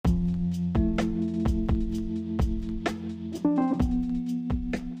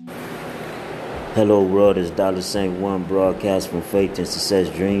Hello world, it's Dollar Saint One broadcast from Faith and Success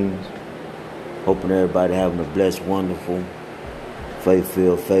Dreams. Hoping everybody having a blessed, wonderful,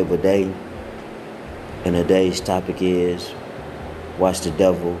 faith-filled, favor day. And today's topic is watch the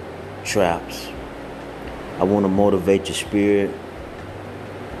devil traps. I want to motivate your spirit,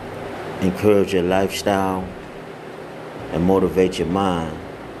 encourage your lifestyle, and motivate your mind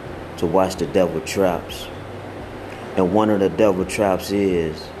to watch the devil traps. And one of the devil traps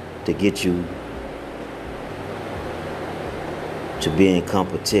is to get you to be in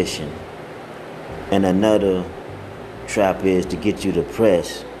competition. And another trap is to get you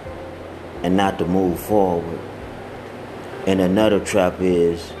depressed and not to move forward. And another trap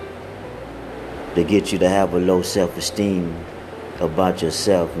is to get you to have a low self-esteem about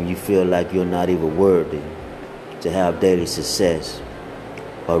yourself and you feel like you're not even worthy to have daily success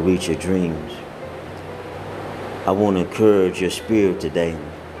or reach your dreams. I want to encourage your spirit today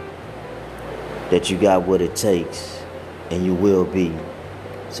that you got what it takes and you will be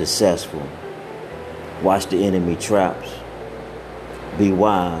successful. Watch the enemy traps. Be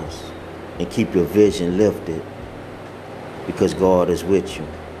wise and keep your vision lifted because God is with you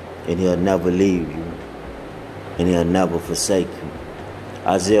and He'll never leave you and He'll never forsake you.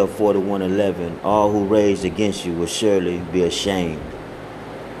 Isaiah 41:11, all who rage against you will surely be ashamed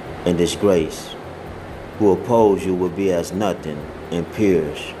and disgraced. Who oppose you will be as nothing and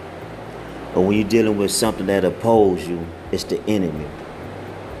perish. But when you're dealing with something that opposes you, it's the enemy.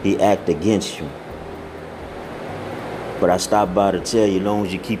 He acts against you. But I stopped by to tell you, as long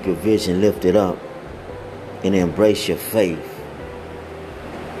as you keep your vision lifted up and embrace your faith,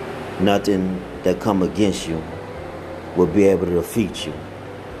 nothing that come against you will be able to defeat you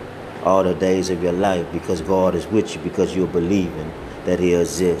all the days of your life because God is with you, because you're believing that He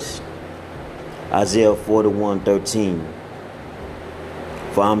exists. Isaiah 41:13,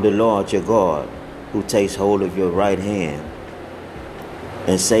 for I'm the Lord your God, who takes hold of your right hand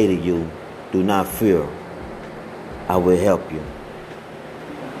and say to you, do not fear, I will help you.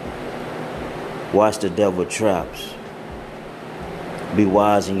 Watch the devil traps. Be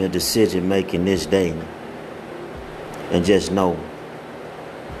wise in your decision making this day. And just know,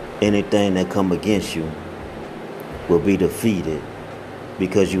 anything that come against you will be defeated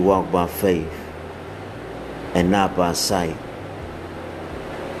because you walk by faith and not by sight.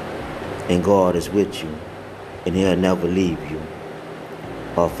 And God is with you, and He'll never leave you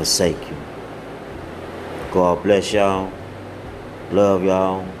or forsake you. God bless y'all, love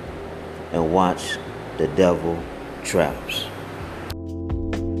y'all, and watch the devil traps.